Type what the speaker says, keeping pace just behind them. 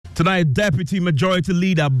Tonight, Deputy Majority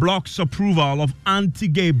Leader blocks approval of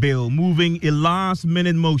anti-gay bill, moving a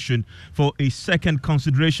last-minute motion for a second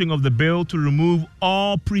consideration of the bill to remove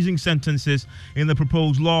all prison sentences in the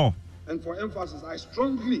proposed law. And for emphasis, I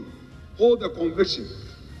strongly hold the conviction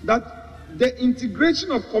that the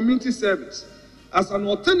integration of community service as an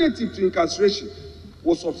alternative to incarceration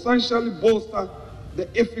will substantially bolster the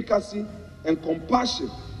efficacy and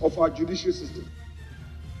compassion of our judicial system.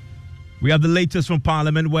 We have the latest from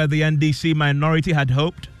Parliament, where the NDC minority had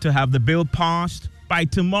hoped to have the bill passed by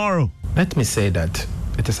tomorrow. Let me say that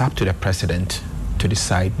it is up to the President to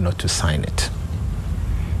decide not to sign it.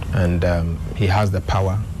 And he has the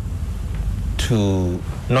power to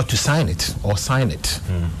not to sign it or sign it.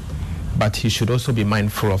 But he should also be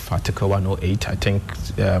mindful of Article 108. I think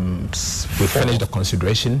we finished the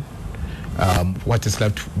consideration. What is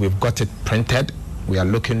left, we've got it printed. We are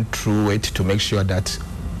looking through it to make sure that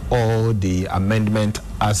all the amendments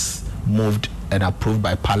as moved and approved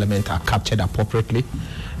by Parliament are captured appropriately.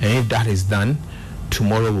 And if that is done,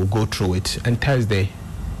 tomorrow we'll go through it. And Thursday,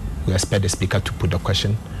 we expect the Speaker to put the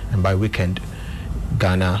question. And by weekend,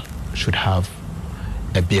 Ghana should have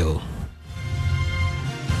a bill.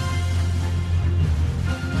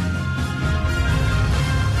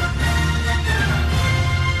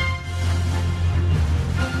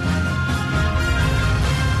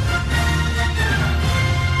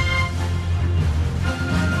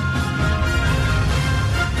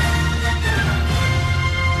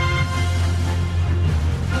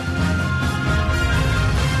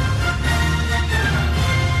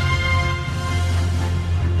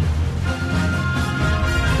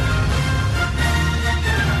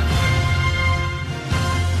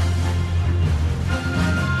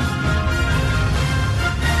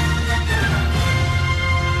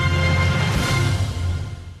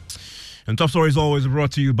 And Top Story is always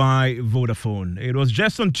brought to you by Vodafone. It was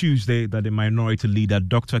just on Tuesday that the minority leader,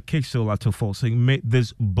 Dr. Kesil Atofosing, made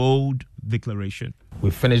this bold declaration.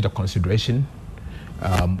 We've finished the consideration.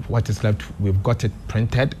 What is left, we've got it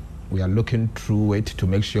printed. We are looking through it to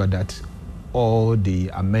make sure that all the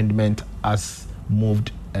amendments as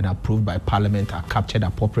moved and approved by Parliament are captured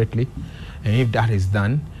appropriately. And if that is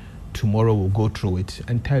done, tomorrow we'll go through it.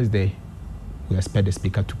 And Thursday, we expect the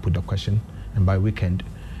Speaker to put the question. And by weekend,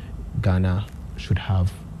 Ghana should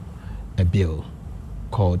have a bill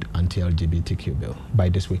called anti-LGBTQ bill by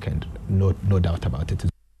this weekend. No doubt about it.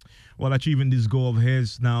 Well, achieving this goal of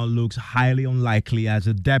his now looks highly unlikely, as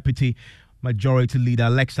a Deputy Majority Leader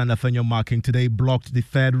Alexander Fenyo-Marking today blocked the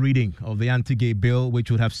third reading of the anti-gay bill, which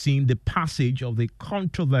would have seen the passage of the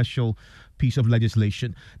controversial piece of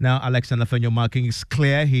legislation. Now, Alexander Fenyo-Marking is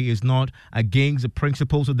clear he is not against the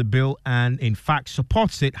principles of the bill and, in fact,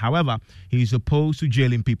 supports it. However, he is opposed to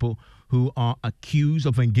jailing people who are accused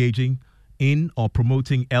of engaging in or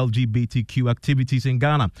promoting LGBTQ activities in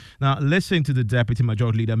Ghana. Now, listen to the Deputy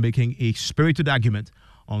Majority Leader making a spirited argument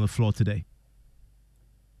on the floor today.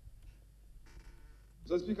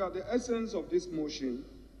 So, Speaker, the essence of this motion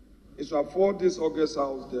is to afford this August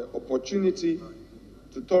House the opportunity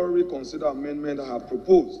to thoroughly consider amendments I have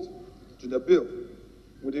proposed to the bill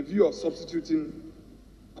with a view of substituting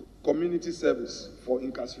community service for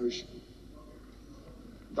incarceration.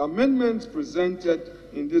 The amendments presented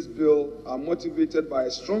in this bill are motivated by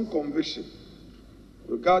a strong conviction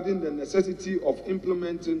regarding the necessity of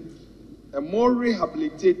implementing a more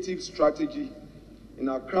rehabilitative strategy in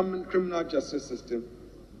our criminal justice system,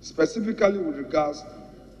 specifically with regards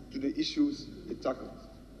to the issues it tackles.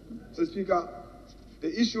 So, Speaker,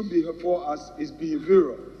 the issue before us is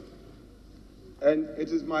behavioral, and it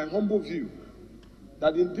is my humble view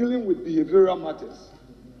that in dealing with behavioral matters,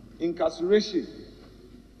 incarceration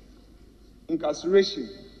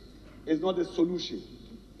is not a solution.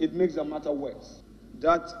 It makes the matter worse.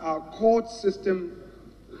 That our court system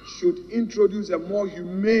should introduce a more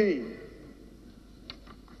humane,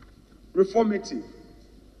 reformative,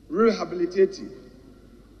 rehabilitative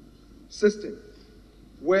system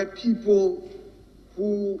where people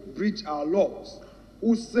who breach our laws,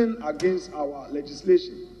 who sin against our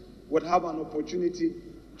legislation, would have an opportunity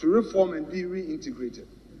to reform and be reintegrated.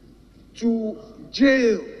 To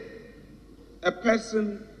jail a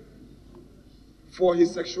person for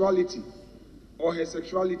his sexuality or her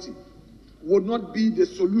sexuality would not be the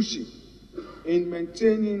solution in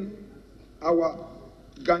maintaining our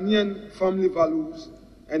Ghanaian family values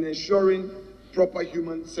and ensuring proper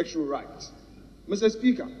human sexual rights. Mr.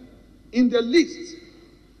 Speaker, in the list,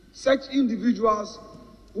 such individuals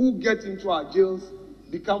who get into our jails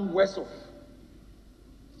become worse off.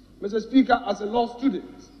 Mr. Speaker, as a law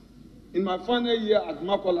student, in my final year at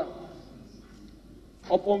Makola,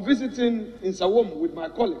 upon visiting in Sawom with my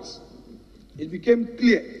colleagues, it became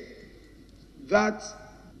clear that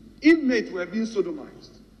inmates were being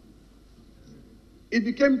sodomized. It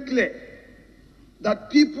became clear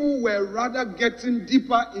that people were rather getting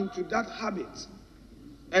deeper into that habit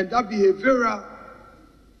and that behavioral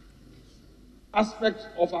aspect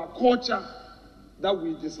of our culture that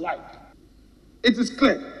we dislike. It is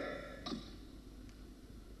clear,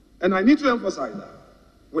 and I need to emphasize that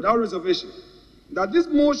without reservation, that this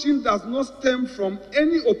motion does not stem from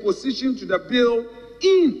any opposition to the bill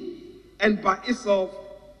in and by itself,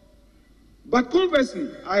 but conversely,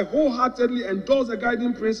 I wholeheartedly endorse the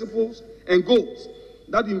guiding principles and goals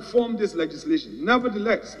that inform this legislation.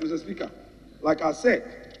 Nevertheless, Mr. Speaker, like I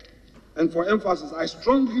said, and for emphasis, I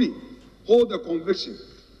strongly hold the conviction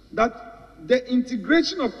that the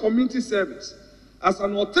integration of community service as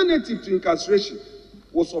an alternative to incarceration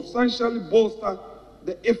will substantially bolster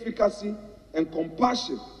the efficacy and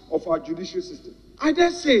compassion of our judicial system. I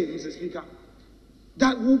dare say, Mr. Speaker,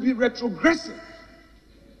 that will be retrogressive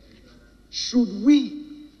should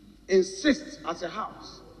we insist as a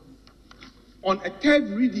House on a third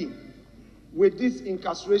reading with these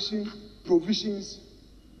incarceration provisions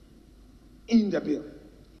in the bill.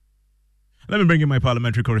 Let me bring in my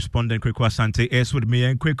parliamentary correspondent, Kweku Asante, is with me.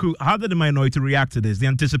 And Kweku, how did the minority react to this? The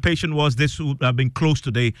anticipation was this would have been closed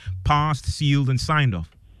today, passed, sealed, and signed off.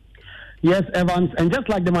 Yes, Evans, and just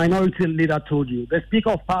like the minority leader told you, the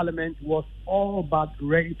Speaker of Parliament was all but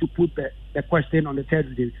ready to put the question on the third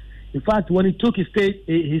reading. In fact, when he took his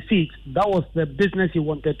seat, that was the business he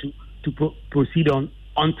wanted to proceed on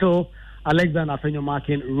until Alexander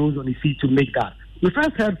Afenyo-Markin rose on his feet to make that. We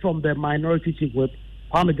first heard from the minority chief whip,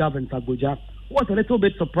 Kwame Gavin Sagboja, who was a little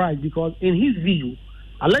bit surprised because in his view,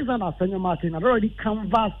 Alexander Afenyo-Markin had already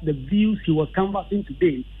canvassed the views he was canvassing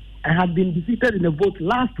today and had been defeated in the vote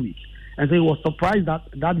last week. And so he was surprised that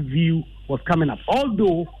that view was coming up,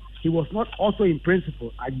 although he was not also in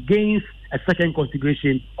principle against a second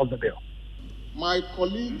consideration of the bill. My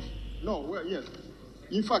colleague, yes.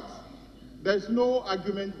 In fact, there's no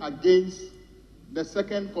argument against the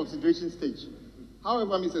second consideration stage.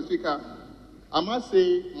 However, Mr. Speaker, I must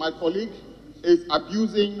say my colleague is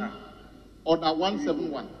abusing Order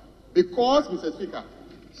 171 because, Mr. Speaker,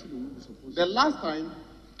 the last time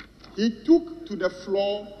he took to the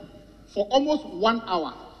floor for almost 1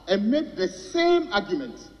 hour and made the same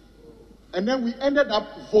arguments, and then we ended up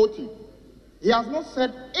voting. He has not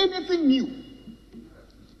said anything new.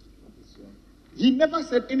 He never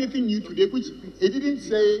said anything new today, which he didn't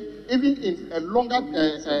say even in a longer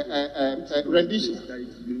rendition.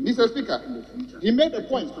 Mr. Speaker, he made a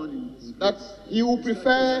point that he would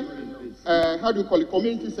prefer,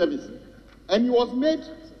 community service. And he was made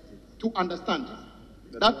to understand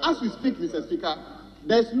that as we speak, Mr. Speaker,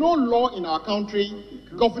 there's no law in our country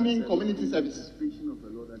governing community service.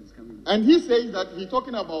 And he says that he's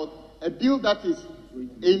talking about a bill that is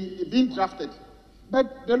being drafted.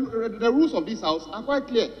 But the rules of this House are quite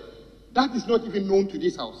clear. That is not even known to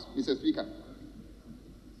this House, Mr. Speaker.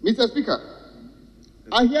 Mr. Speaker,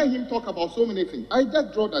 I hear him talk about so many things. I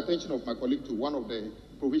just draw the attention of my colleague to one of the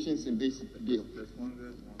provisions in this bill.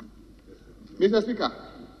 Mr. Speaker,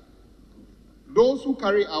 those who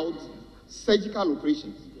carry out surgical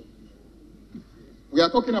operations, we are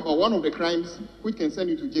talking about one of the crimes which can send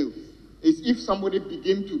you to jail, is if somebody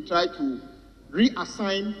begins to try to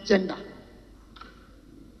reassign gender.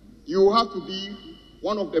 You have to be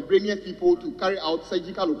one of the brainiest people to carry out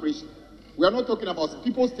surgical operation. We are not talking about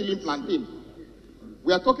people stealing plantain.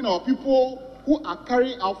 We are talking about people who are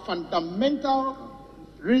carrying out fundamental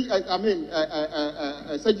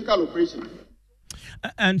surgical operation.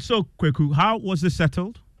 And so, Kweku, how was this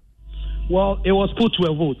settled? Well, it was put to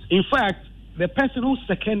a vote. In fact, the person who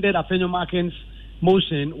seconded Afenyo-Markin's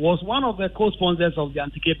motion was one of the co-sponsors of the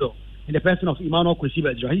anti-K bill, in the person of Emmanuel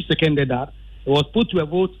Kwesi-Bedzua. He seconded that. It was put to a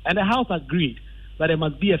vote, and the House agreed that there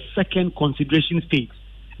must be a second consideration stage.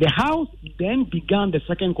 The House then began the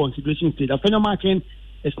second consideration stage. Afenyo-Markin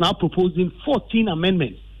is now proposing 14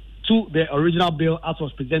 amendments to the original bill as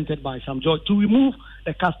was presented by Sam George to remove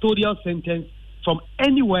the custodial sentence from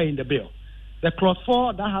anywhere in the bill. The clause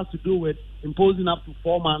 4 that has to do with imposing up to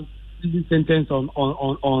 4 months prison sentence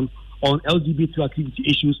on LGBT activity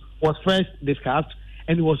issues was first discussed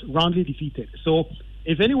and it was roundly defeated. So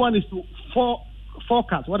if anyone is to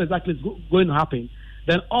forecast what exactly is going to happen,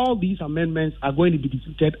 then all these amendments are going to be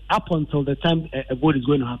defeated up until the time a vote is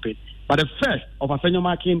going to happen. But the first of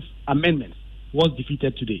Afenyo-Markin's amendments was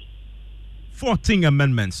defeated today. 14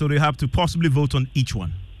 amendments, so they have to possibly vote on each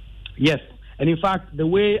one. Yes, and in fact, the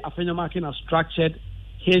way Afenyo-Markin has structured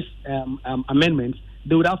his amendments,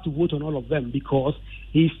 they would have to vote on all of them because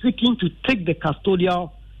he's seeking to take the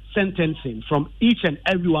custodial sentencing from each and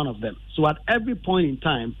every one of them. So at every point in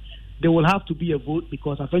time, there will have to be a vote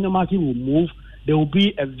because Afenyo-Markin will move. There will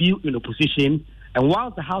be a view in opposition. And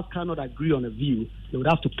whilst the House cannot agree on a view, they would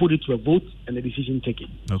have to put it to a vote and the decision taken.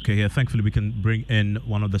 Okay, yeah, thankfully we can bring in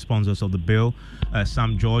one of the sponsors of the bill.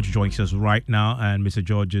 Sam George joins us right now, and Mr.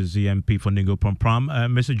 George is the MP for Ningo Pram.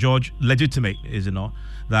 Mr. George, legitimate, is it not,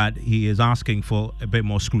 that he is asking for a bit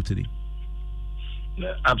more scrutiny?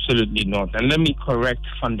 Absolutely not. And let me correct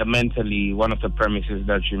fundamentally one of the premises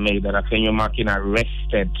that you made, that Afenyo-Markin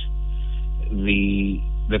arrested the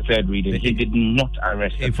third reading. He did not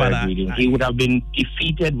arrest the third reading. He would have been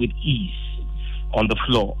defeated with ease on the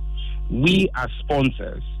floor. We as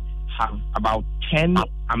sponsors have about 10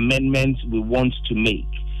 amendments we want to make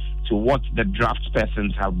to what the draft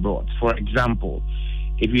persons have brought. For example,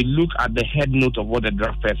 if you look at the head note of what the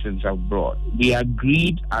draft persons have brought, we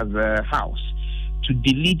agreed as a house to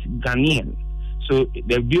delete Ghanaian. So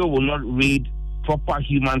the bill will not read proper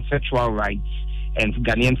human sexual rights and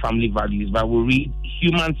Ghanaian family values, but will read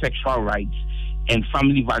human sexual rights and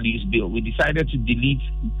family values bill. We decided to delete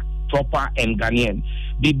proper and Ghanaian.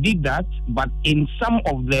 They did that, but in some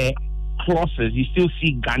of the clauses, you still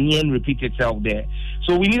see Ghanaian repeat itself there.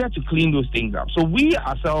 So we needed to clean those things up. So we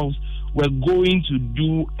ourselves were going to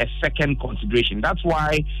do a second consideration. That's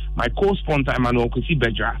why my co-sponsor, Emmanuel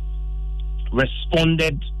Kwesi-Bedzra,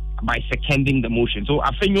 responded by seconding the motion. So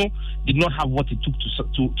Afenyo did not have what it took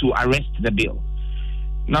to arrest the bill.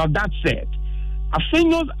 Now, that said,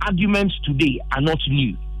 Afenyo's arguments today are not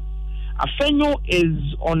new. Afenyo is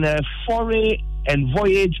on a foray and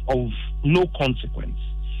voyage of no consequence.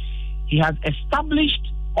 He has established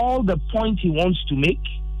all the points he wants to make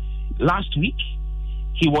last week.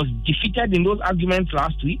 He was defeated in those arguments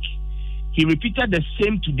last week. He repeated the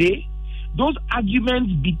same today. Those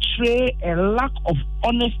arguments betray a lack of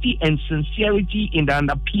honesty and sincerity in the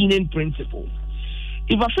underpinning principle.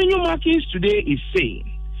 If Afenyo-Markin today is saying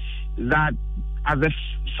that as a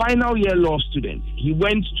final year law student, he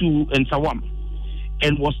went to Nsawam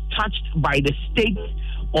and was touched by the state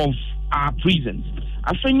of our prisons,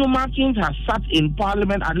 Afenyo-Markin has sat in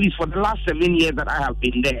parliament at least for the last 7 years that I have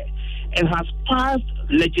been there and has passed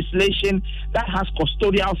legislation that has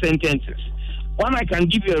custodial sentences. One I can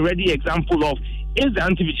give you a ready example of is the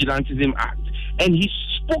Anti-Vigilantism Act. And he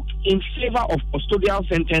spoke in favor of custodial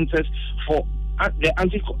sentences for the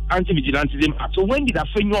Anti-Vigilantism Act. So when did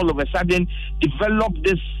Afenyo all of a sudden develop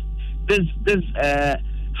this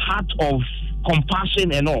heart of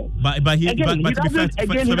compassion and all? But to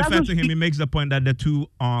be fair to him, he makes the point that the two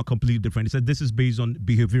are completely different. He said this is based on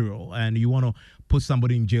behavioral, and you want to put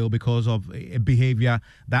somebody in jail because of a behavior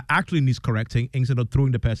that actually needs correcting instead of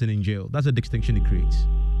throwing the person in jail. That's a distinction he creates.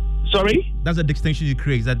 Sorry? That's a distinction he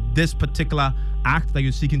creates, that this particular act that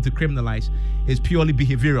you're seeking to criminalize is purely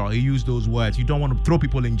behavioral. He used those words. You don't want to throw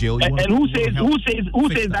people in jail. And who says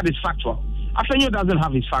that is factual? Afenyo doesn't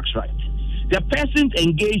have his facts right. The persons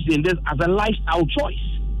engaged in this as a lifestyle choice.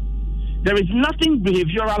 There is nothing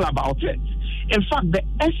behavioral about it. In fact, the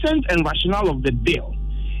essence and rationale of the bill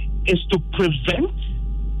is to prevent,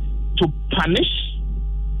 to punish,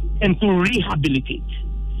 and to rehabilitate.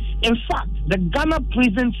 In fact, the Ghana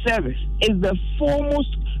Prison Service is the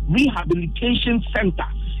foremost rehabilitation center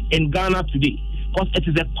in Ghana today because it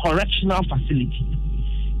is a correctional facility.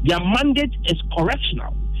 Their mandate is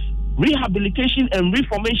correctional. Rehabilitation and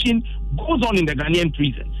reformation goes on in the Ghanaian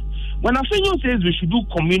prisons. When Afenyo says we should do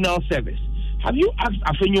communal service, have you asked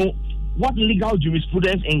Afenyo what legal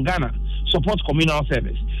jurisprudence in Ghana supports communal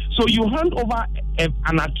service? So you hand over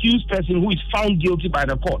an accused person who is found guilty by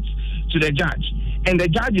the courts to the judge, and the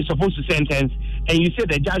judge is supposed to sentence, and you say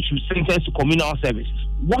the judge should sentence to communal service.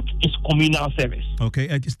 What is communal service?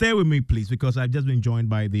 Okay, stay with me, please, because I've just been joined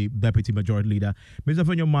by the Deputy Majority Leader. Mr.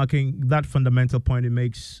 Afenyo-Markin, that fundamental point he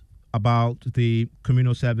makes about the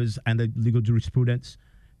communal service and the legal jurisprudence,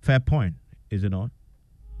 fair point, is it not?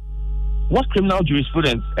 What criminal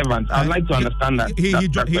jurisprudence, Evans? I'd like to understand that.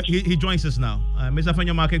 He joins us now. Mr.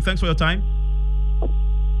 Afenyo-Markin, thanks for your time.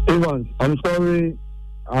 Evans, I'm sorry,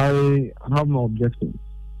 I have no objections.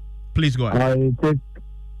 Please go ahead. I take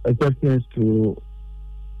exceptions to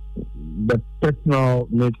the personal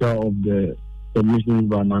nature of the submissions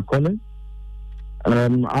by my colleague.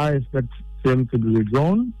 I expect him to be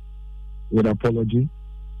withdrawn with apology.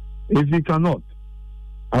 If he cannot,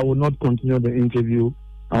 I will not continue the interview.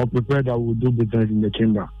 I'll prepare that we'll do business in the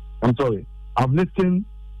chamber. I'm sorry. I've listened.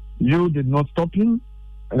 You did not stop him.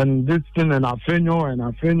 And this thing and Afenyo,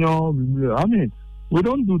 I mean, we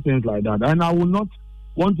don't do things like that. And I will not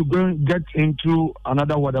want to go and get into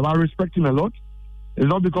another whatever. I respect him a lot. It's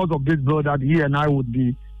not because of this bill that he and I would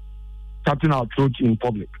be cutting our throats in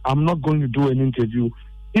public. I'm not going to do an interview.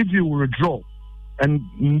 If you withdraw and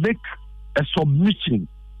make a submission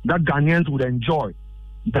that Ghanaians would enjoy,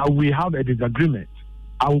 that we have a disagreement,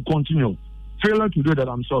 I will continue. Failure to do that,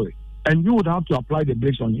 I'm sorry. And you would have to apply the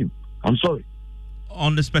brakes on him. I'm sorry.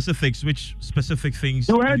 On the specifics, which specific things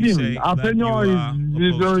you heard him. Apenyo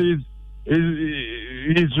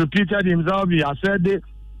he's repeated himself. He has said,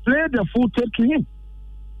 play the full tape to him.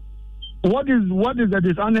 What is the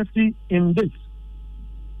dishonesty in this?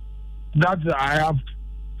 That I have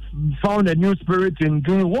found a new spirit in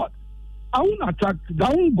doing what? I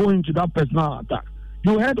won't go into that personal attack.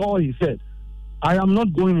 You heard all he said. I am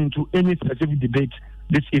not going into any specific debate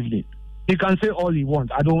this evening. He can say all he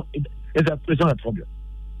wants. It's not a problem.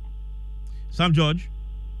 Sam George.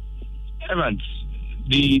 Evans,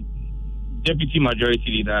 the deputy majority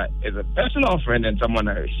leader is a personal friend and someone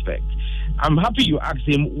I respect. I'm happy you asked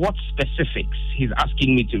him what specifics he's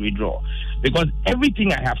asking me to withdraw, because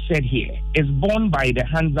everything I have said here is borne by the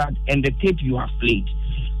Hansard and the tape you have played.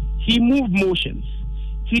 He moved motions.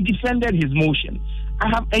 He defended his motion.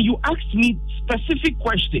 And you asked me specific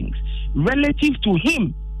questions relative to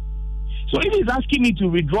him. So if he's asking me to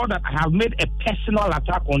withdraw that I have made a personal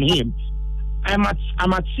attack on him, I'm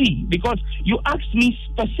at sea, because you asked me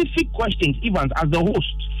specific questions, Evans, as the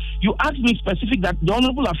host. You asked me specific that the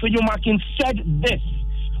Honorable Afenyo Markin said this.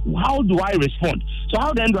 How do I respond? So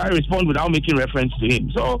how then do I respond without making reference to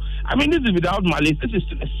him? So, this is without malice. This is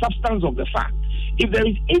the substance of the fact. If there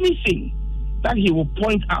is anything that he will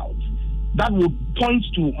point out that would point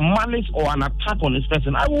to malice or an attack on his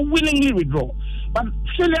person, I will willingly withdraw. But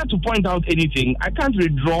failure to point out anything, I can't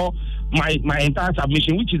withdraw my entire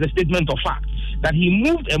submission, which is a statement of fact, that he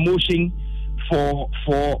moved a motion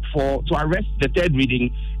to arrest the third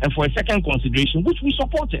reading and for a second consideration, which we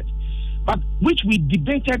supported, but which we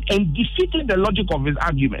debated and defeated the logic of his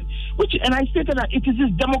argument. And I stated that it is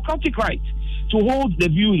his democratic right to hold the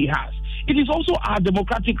view he has. It is also our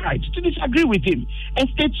democratic right to disagree with him and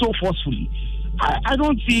state so forcefully. I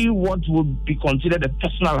don't see what would be considered a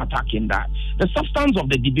personal attack in that. The substance of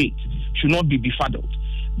the debate should not be befuddled.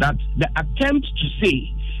 That the attempt to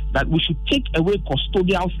say that we should take away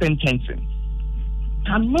custodial sentencing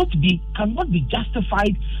cannot be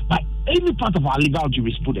justified by any part of our legal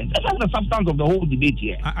jurisprudence. That's the substance of the whole debate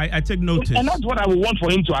here. I take notice, and that's what I would want for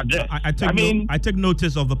him to address. I take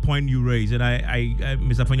notice of the point you raised, and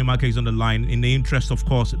Mr. Afenyo Markin is on the line in the interest, of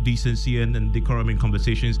course, decency and decorum in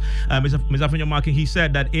conversations. Mr. Afenyo Markin, he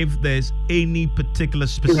said that if there's any particular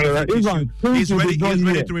specific issue, he's ready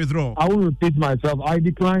to withdraw. I will repeat myself. I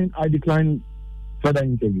decline further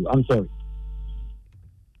interview. I'm sorry.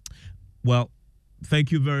 Well,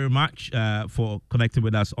 thank you very much for connecting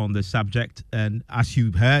with us on the subject. And as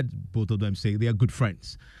you've heard, both of them say they are good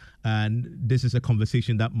friends. And this is a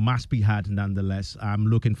conversation that must be had nonetheless. I'm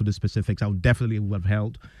looking for the specifics. I would definitely have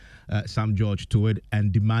held Sam George to it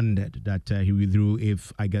and demanded that he withdrew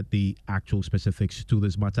if I get the actual specifics to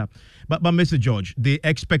this matter. But Mr. George, the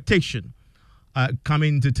expectation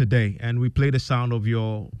coming to today, and we play the sound of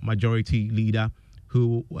your majority leader,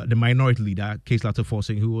 the minority leader, Case Latter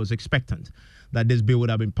Forcing, who was expectant that this bill would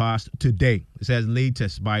have been passed today. It says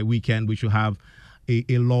latest by weekend we should have a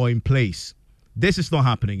law in place. This is not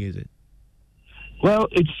happening, is it? Well,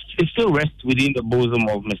 it still rests within the bosom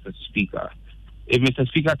of Mr. Speaker. If Mr.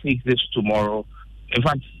 Speaker takes this tomorrow, in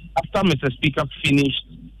fact, after Mr. Speaker finished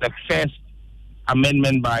the first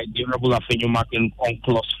amendment by the Honorable Afenyo Markin on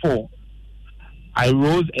Clause 4, I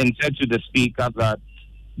rose and said to the Speaker that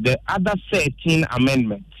the other 13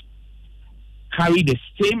 amendments carry the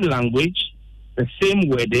same language, the same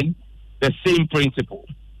wording, the same principle.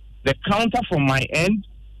 The counter from my end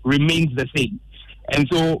remains the same. And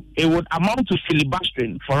so it would amount to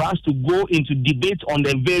filibustering for us to go into debate on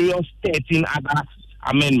the various 13 other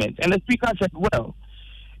amendments. And the Speaker said, well,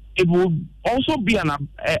 it would also be an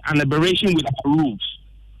aberration with our rules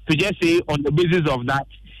to just say on the basis of that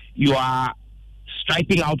you are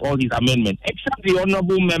striping out all these amendments, except the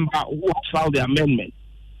honorable member who has filed the amendment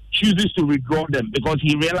chooses to withdraw them because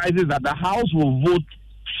he realizes that the House will vote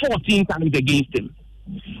 14 times against him.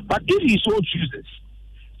 But if he so chooses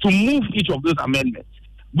to move each of those amendments,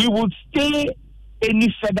 we would stay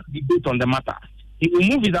any further debate on the matter. He will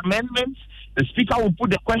move his amendments, the Speaker will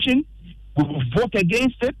put the question, we will vote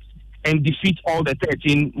against it, and defeat all the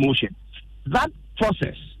 13 motions. That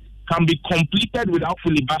process can be completed without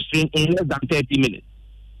filibustering in less than 30 minutes.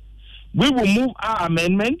 We will move our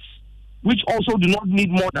amendments, which also do not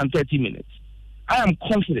need more than 30 minutes. I am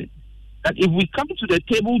confident that if we come to the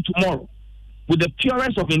table tomorrow with the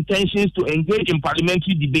purest of intentions to engage in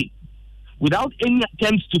parliamentary debate, without any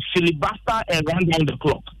attempts to filibuster and run down the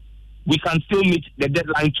clock, we can still meet the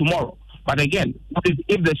deadline tomorrow. But again, what is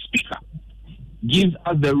if the Speaker gives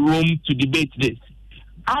us the room to debate this?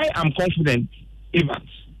 I am confident, Evans,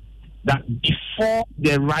 that before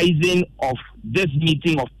the rising of this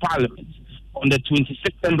meeting of Parliament on the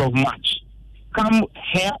 22nd of March, come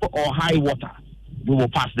hell or high water, we will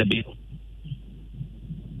pass the bill.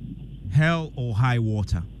 Hell or high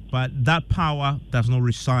water. But that power does not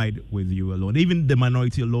reside with you alone. Even the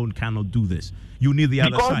minority alone cannot do this. You need the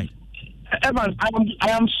other side. Evans, I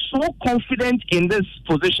am so confident in this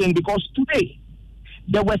position because today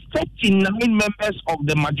there were 39 members of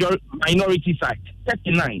the minority side.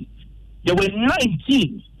 39. There were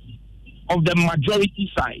 19 of the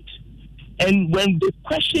majority side. And when the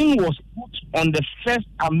question was put on the first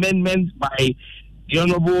amendment by the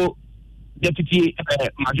Honorable Deputy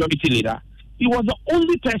Majority Leader, he was the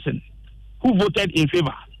only person who voted in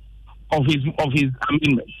favor of his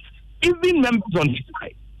amendment. Even members on his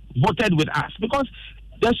side voted with us because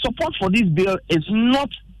the support for this bill is not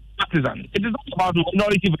partisan. It is not about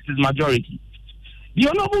minority versus majority. The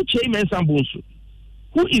Honorable Chairman Sambonsu,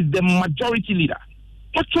 who is the majority leader,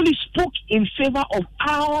 actually spoke in favor of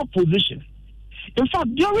our position. In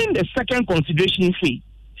fact, during the second consideration phase,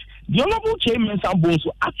 the Honorable Chairman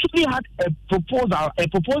Sambonsu actually had a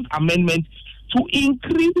proposed amendment to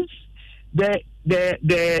increase the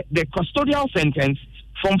custodial sentence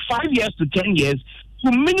from 5 years to 10 years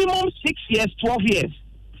to minimum 6 years, 12 years.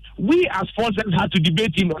 We as sponsors had to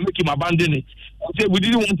debate him and make him abandon it and say we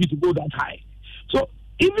didn't want it to go that high. So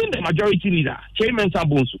even the majority leader, Chairman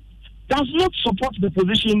Sambonsu, does not support the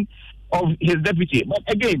position of his deputy. But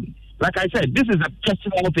again, like I said, this is a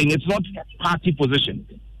personal thing. It's not a party position.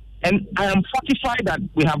 And I am fortified that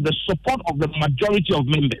we have the support of the majority of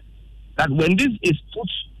members, that when this is put,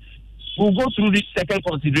 we'll go through this second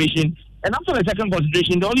consideration. And after the second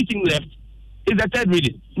consideration, the only thing left is the third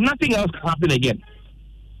reading. Nothing else can happen again.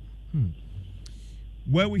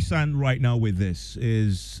 Where we stand right now with this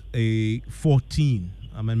is a 14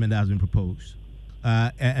 amendment that has been proposed.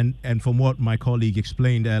 And from what my colleague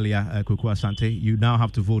explained earlier, Kweku Asante, you now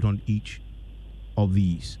have to vote on each of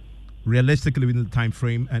these. Realistically, within the time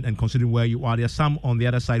frame and considering where you are, there are some on the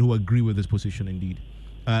other side who agree with this position indeed.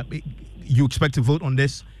 You expect to vote on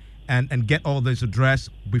this and get all this addressed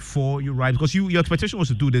before you write? Because your expectation was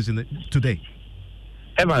to do this today.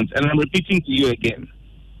 Evans, and I'm repeating to you again,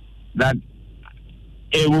 that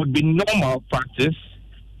it would be normal practice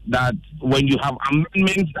that when you have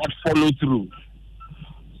amendments that follow through,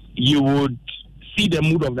 you would see the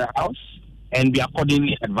mood of the House and be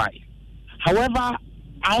accordingly advised. However,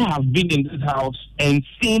 I have been in this House and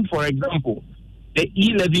seen, for example, the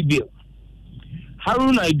e-levy bill.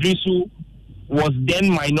 Haruna Idrisu was then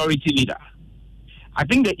minority leader. I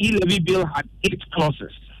think the e-levy bill had 8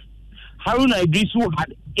 clauses. Haruna Idrisu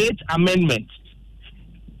had 8 amendments.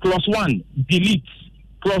 Clause 1, delete.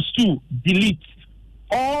 Clause 2, delete.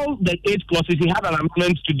 All the 8 clauses, he had an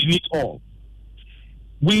amendment to delete all.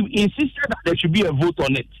 We insisted that there should be a vote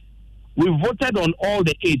on it. We voted on all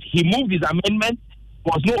the 8. He moved his amendment.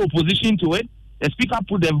 There was no opposition to it. The Speaker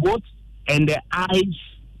put the vote, and the ayes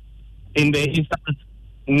in the instance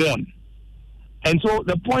won. And so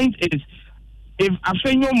the point is, if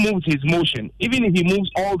Afenyo moves his motion, even if he moves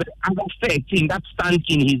all the other 13 that stand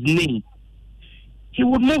in his name, he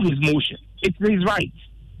would move his motion. It's his right.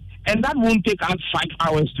 And that won't take us 5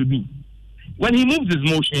 hours to do. When he moves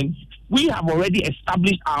his motion, we have already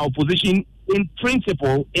established our position in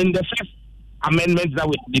principle in the first amendments that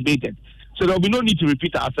we debated. So there will be no need to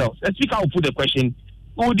repeat ourselves. The Speaker will put the question,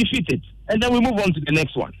 we will defeat it, and then we move on to the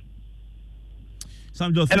next one.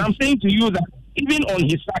 And I'm saying to you that even on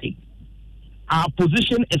his side, our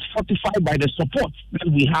position is fortified by the support that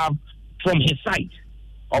we have from his side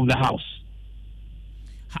of the House.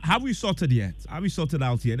 Have we sorted yet? Have we sorted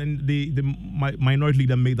out yet? And the minority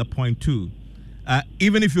leader made the point too.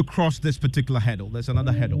 Even if you cross this particular hurdle, there's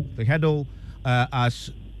another hurdle. The hurdle as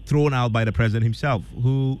thrown out by the president himself,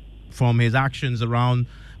 who, from his actions around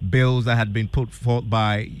bills that had been put forth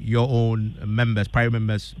by your own members, private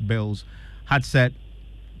members' bills, had said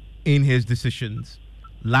in his decisions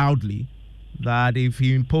loudly that if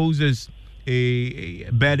he imposes a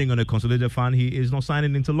burden on a consolidated fund, he is not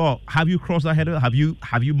signing into law. Have you crossed that hurdle? Have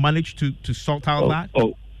you managed to sort out that?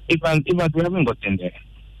 If we haven't gotten there.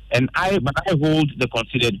 But I hold the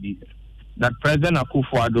considered view that President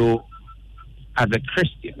Akufo-Addo, as a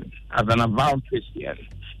Christian, as an avowed Christian,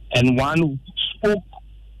 and one who spoke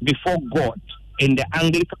before God in the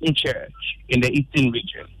Anglican Church in the Eastern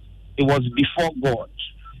region, it was before God,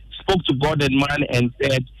 spoke to God and man and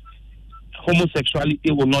said,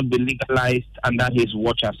 homosexuality will not be legalized under his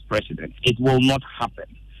watch as president. It will not happen.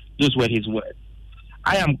 Those were his words.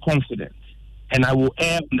 I am confident, and I will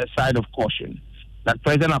err on the side of caution, that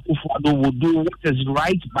President Akufo-Addo will do what is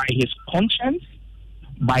right by his conscience,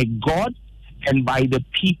 by God, and by the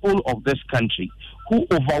people of this country, who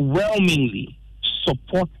overwhelmingly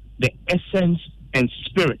support the essence and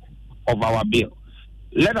spirit of our bill.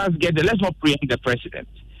 Let's not preempt the president.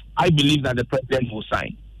 I believe that the president will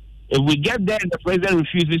sign. If we get there and the president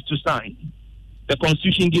refuses to sign, the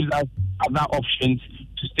Constitution gives us other options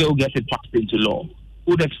to still get it passed into law.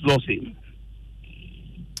 Would explosive.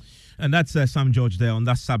 And that's Sam George there on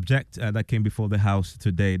that subject that came before the House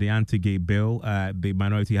today. The anti-gay bill, the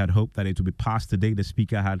minority had hoped that it would be passed today. The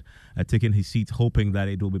Speaker had taken his seat hoping that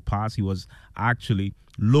it will be passed. He was actually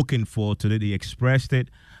looking for today. He expressed it,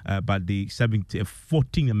 but the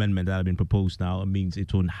 14th amendment that had been proposed now means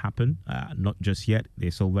it won't happen. Not just yet. They're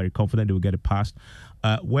still very confident they will get it passed.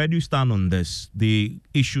 Where do you stand on this? The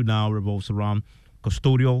issue now revolves around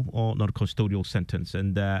custodial or not custodial sentence,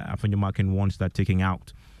 and Afenyo Markin wants that taking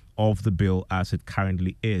out of the bill as it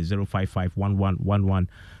currently is. 055-1111-997.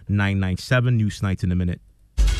 Newsnight in a minute.